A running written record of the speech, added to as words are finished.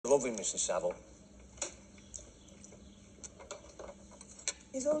love him, Mrs. Saville.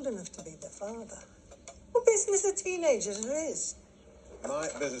 He's old enough to be the father. What business are teenagers there is? My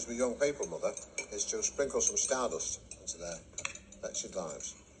business with young people, Mother, is to sprinkle some stardust into their wretched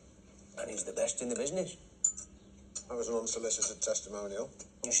lives. And he's the best in the business. That was an unsolicited testimonial.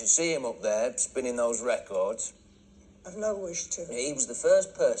 You should see him up there, spinning those records. I've no wish to. He was the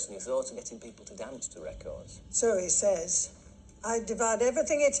first person who thought of getting people to dance to records. So he says. I'd divide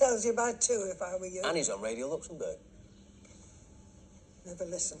everything he tells you by two if I were you. And he's on Radio Luxembourg. Never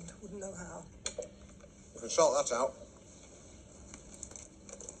listened. Wouldn't know how. We can sort that out.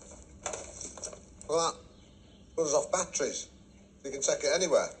 Well, that runs off batteries. You can take it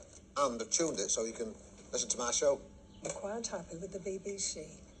anywhere. And I've tuned it so you can listen to my show. I'm quite happy with the BBC.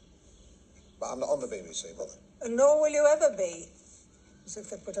 But I'm not on the BBC, Mother. And nor will you ever be. As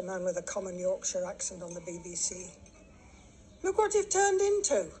if they put a man with a common Yorkshire accent on the BBC. Look what you've turned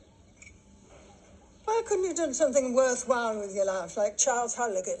into. Why couldn't you have done something worthwhile with your life, like Charles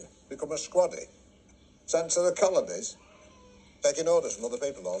Halligan? Become a squaddy. Sent to the colonies. Taking orders from other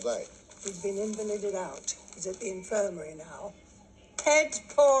people all day. He's been invalided out. He's at the infirmary now. Head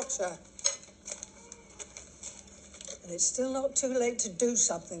porter. And it's still not too late to do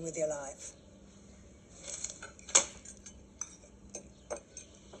something with your life.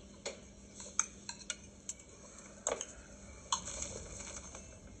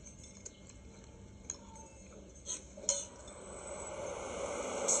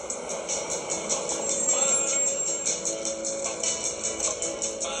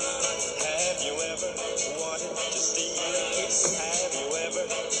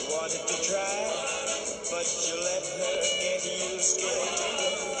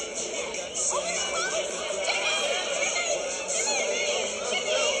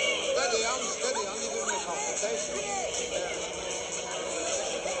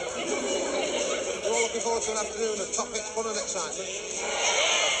 Forward to an afternoon of top hits, fun and excitement.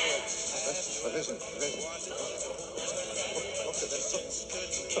 Revision. Look at this.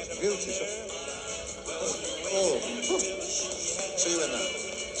 Such beauty, such